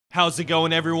How's it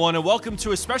going, everyone, and welcome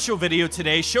to a special video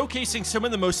today showcasing some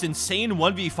of the most insane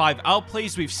 1v5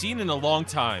 outplays we've seen in a long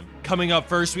time. Coming up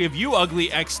first, we have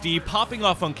UUglyXD popping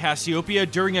off on Cassiopeia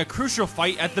during a crucial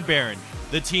fight at the Baron.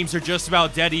 The teams are just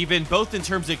about dead even, both in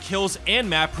terms of kills and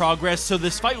map progress, so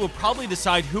this fight will probably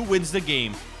decide who wins the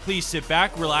game. Please sit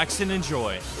back, relax, and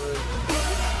enjoy.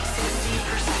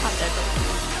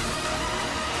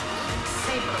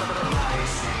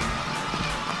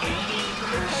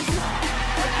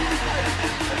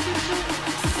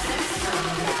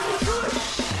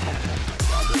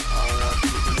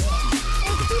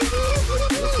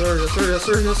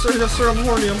 Yes sir, I'm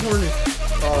horny.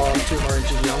 Oh, I'm too horny,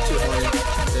 GG, I'm too horny.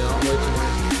 Yeah, I'm way too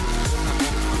horny.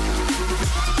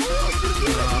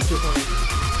 Yeah, I'm too horny.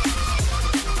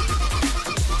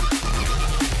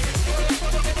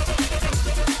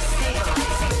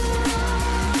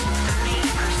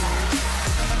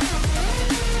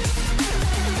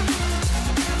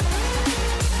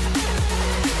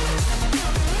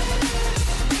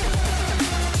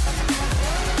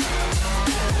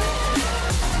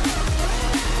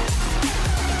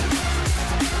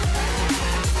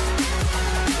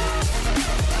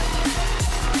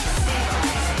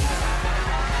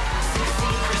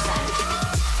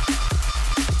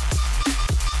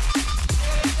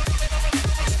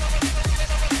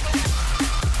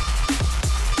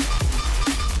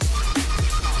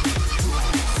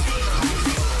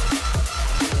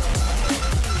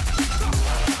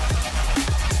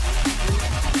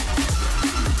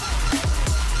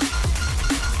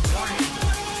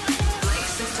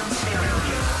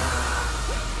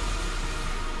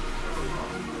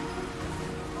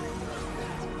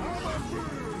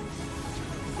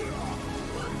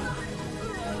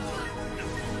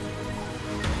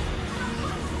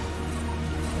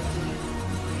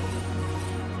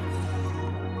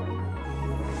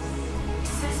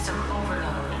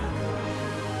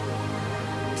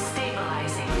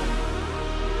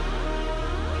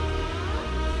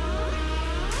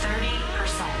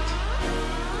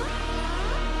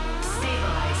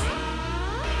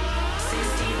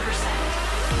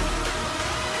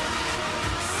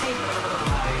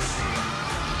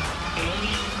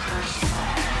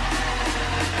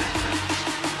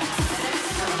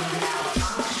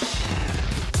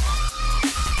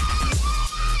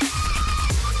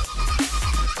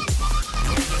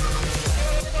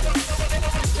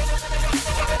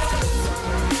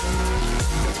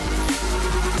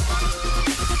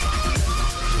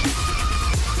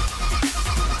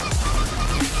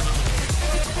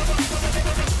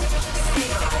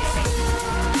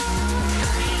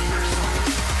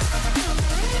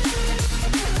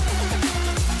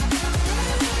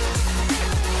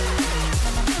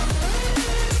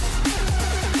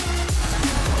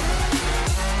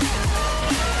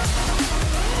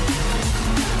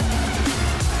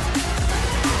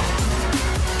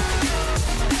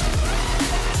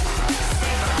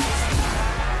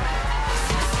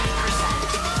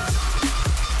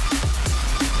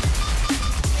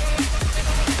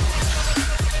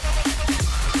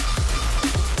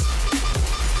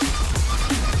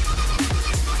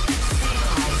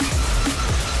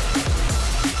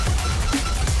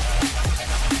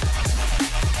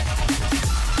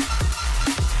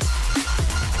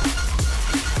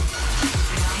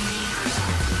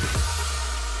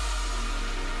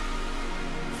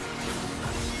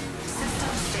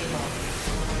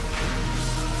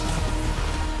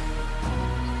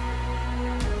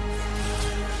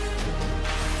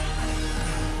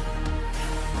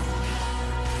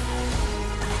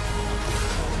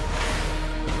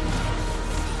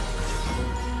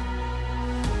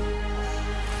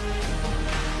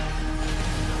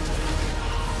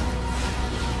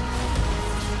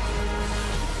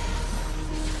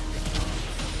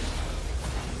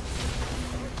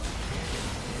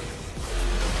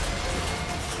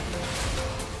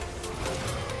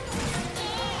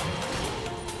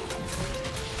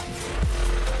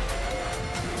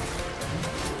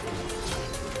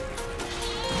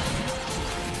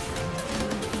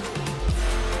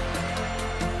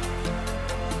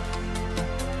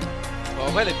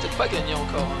 En vrai, elle est peut-être pas gagnée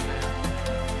encore. Hein, mais...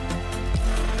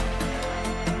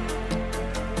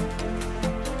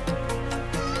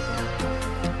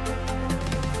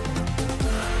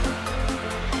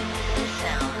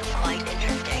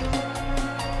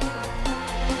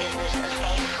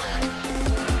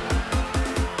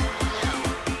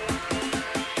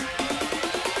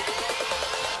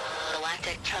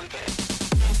 Galactic Trumpet.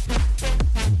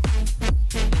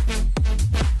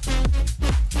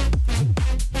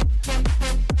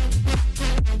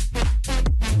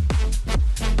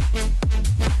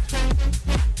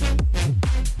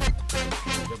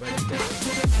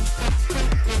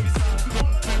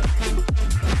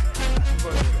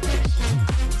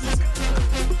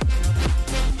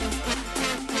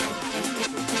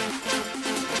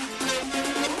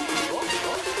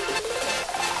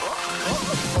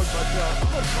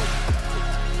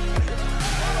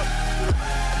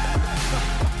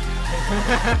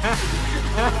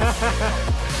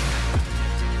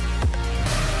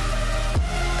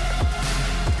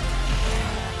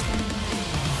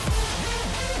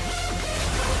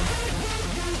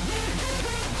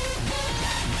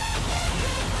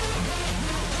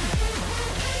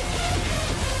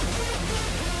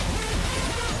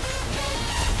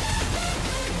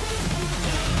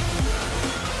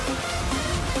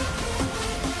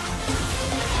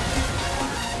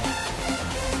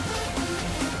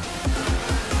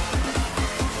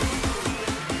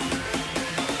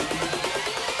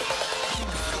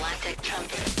 Galactic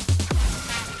Trumpet.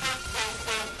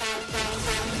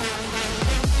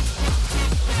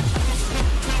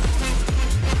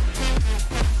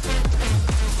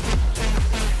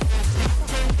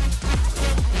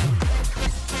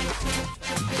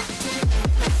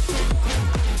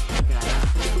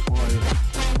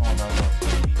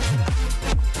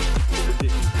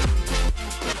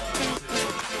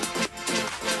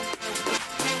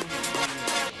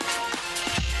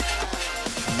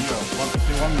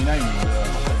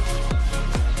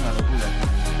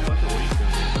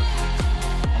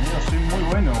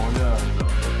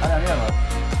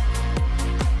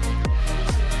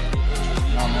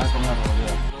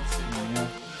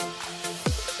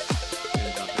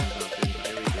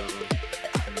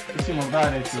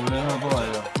 Boludo, no puedo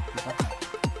algo.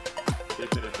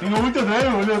 Tengo ulti otra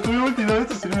vez, boludo. Tuve ulti dos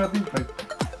veces y no era teamfight.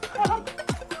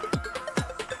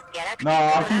 No,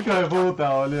 qué hijo de puta,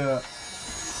 boludo.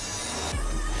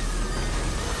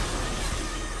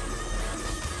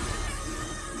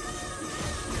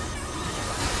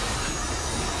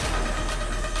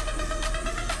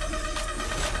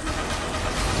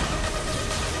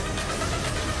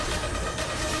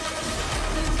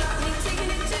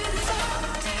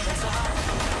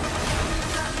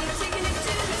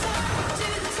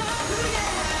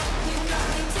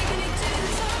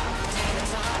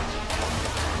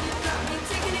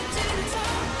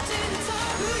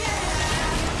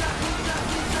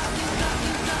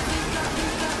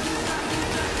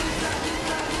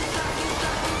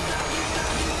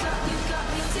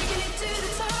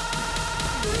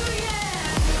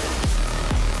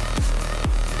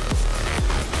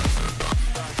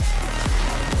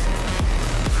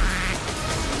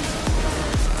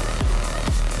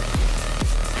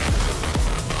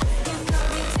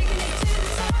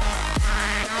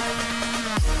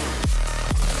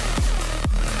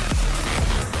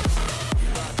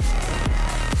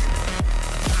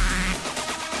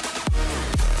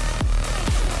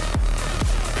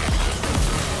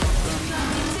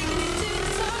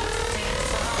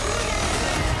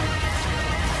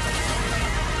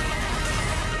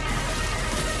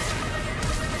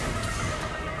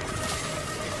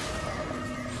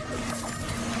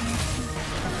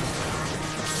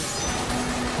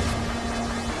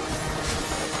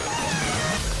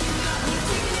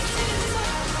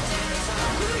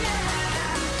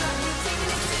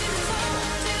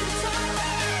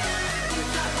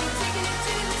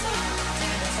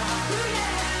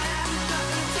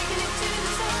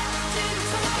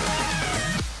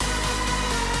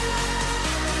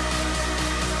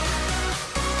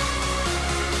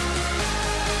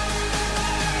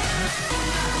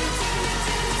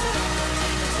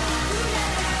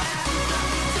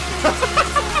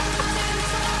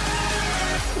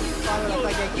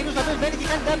 Εκείνος αυτός μπαίνει και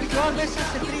κάνει WR μέσα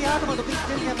σε 3 άτομα, το οποίο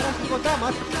θέλει να περάσει κοντά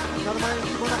μας. Να δούμε αν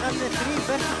μπορεί να κάνει 3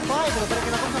 vs 5 εδώ πέρα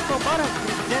και να πούμε αυτό πάρα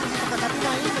στην Genesis. Το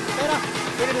Katarina είναι εκεί πέρα.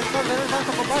 Πήρε το Βερόνις πάνω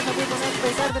στο κομπάρι, το οποίο τον έχει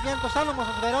πεϊτάρει, δεν πιάνει το σάλωμο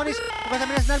ο Βερόνις. Ο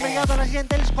Katarina στην άλλη μεριά, όταν αρχίζει εν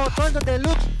τέλει σκοτώνει τον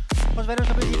Deluxe. Ο Βερόνις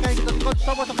ο οποίος έχει κάνει και το δικό του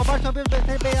στόχο στο κομπάρι, το οποίο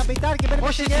θέλει να πεϊτάρει και παίρνει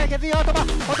πόση γέρα και 2 άτομα.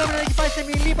 Όταν έχει πάει σε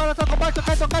μιλή πάνω στο κομπάρι, το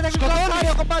κάνει το κάνει, σκοτώνει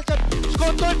ο κομπάρι.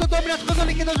 Σκοτώνει τον Ντόμινα,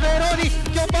 σκοτώνει και τον Βερόνι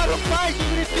και ο Μπάρος πάει στους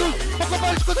refuse. Ο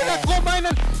κομπάρι σκοτώνει ακόμα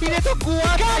έναν, είναι το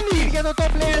κουάκι για το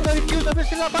top lane, το refuse, το οποίο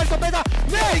θέλει να πάρει το πέτα.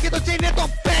 Ναι, και το chain είναι το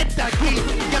Pentakill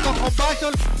για το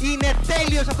Compulsion, είναι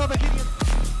τέλειος αυτό το παιχνίδι.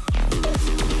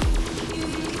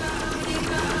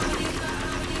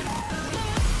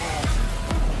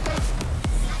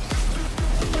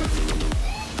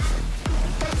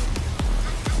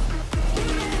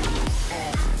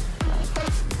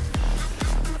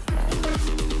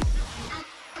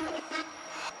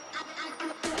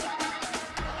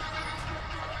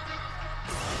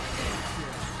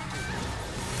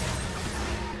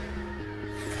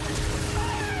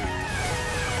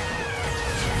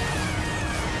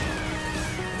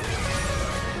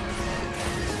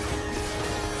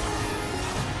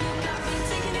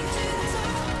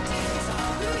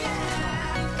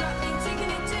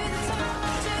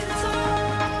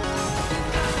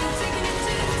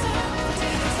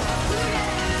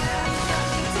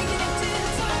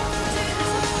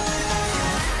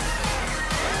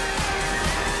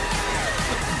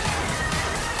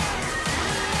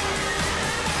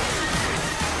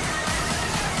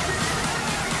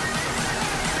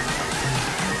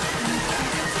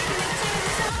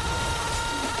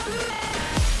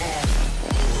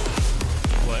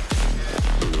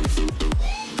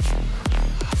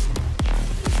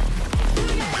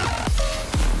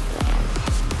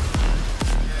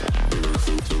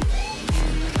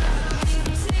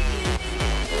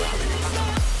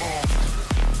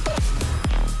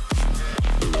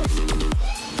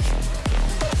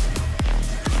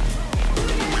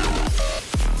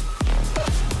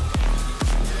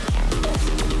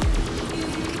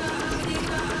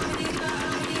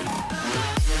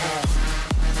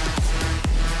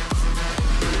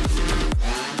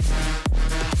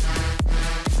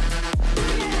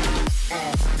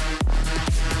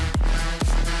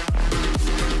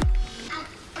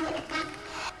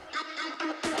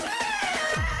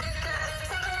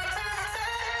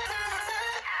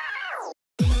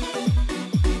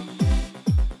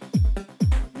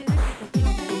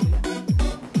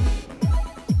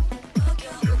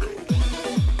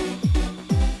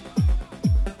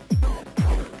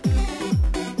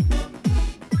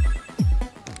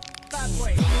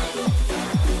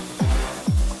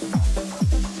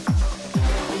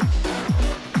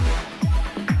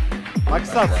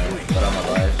 Max up. But I'm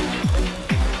alive.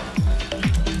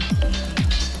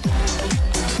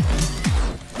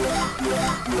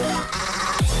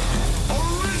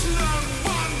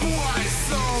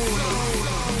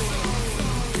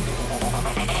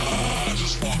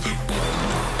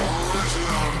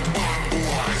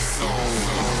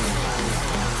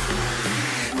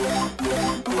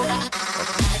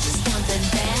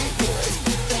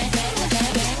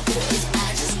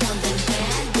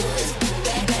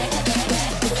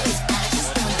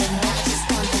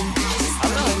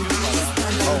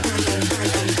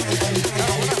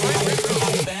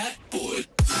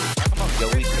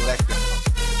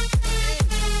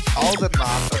 All the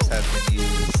knockers have been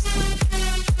used.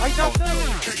 I got them!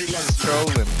 He's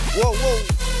trolling. Whoa, whoa!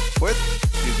 Where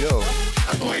did you go?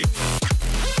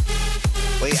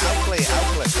 Wait, outplay.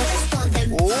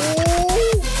 Oh!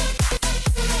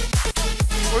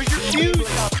 Where's your fuse?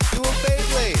 Do a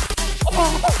Beyblade!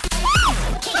 Oh!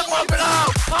 Pump it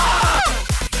up! Ah!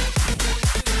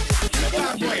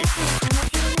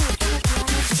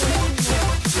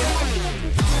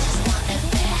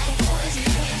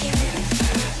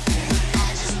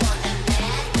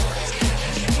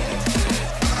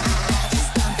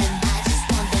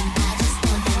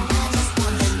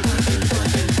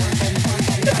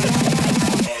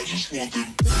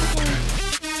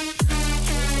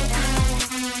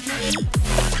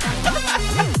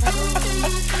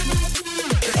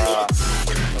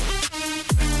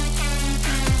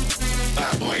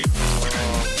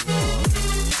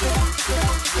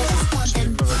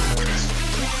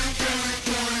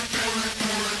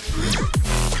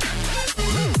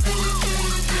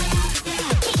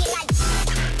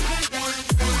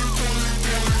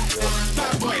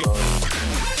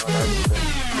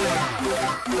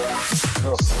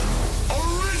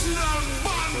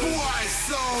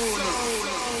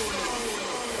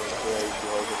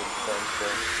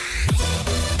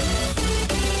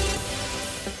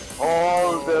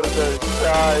 Older the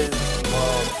size,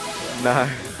 No.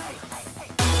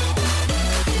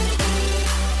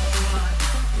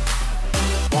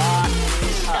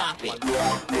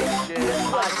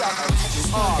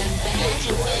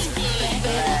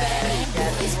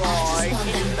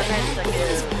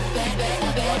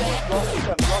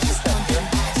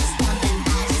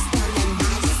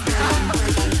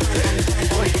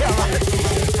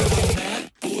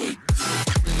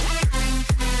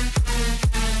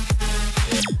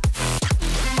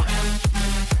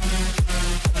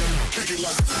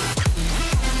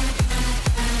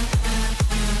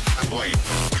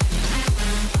 Wait.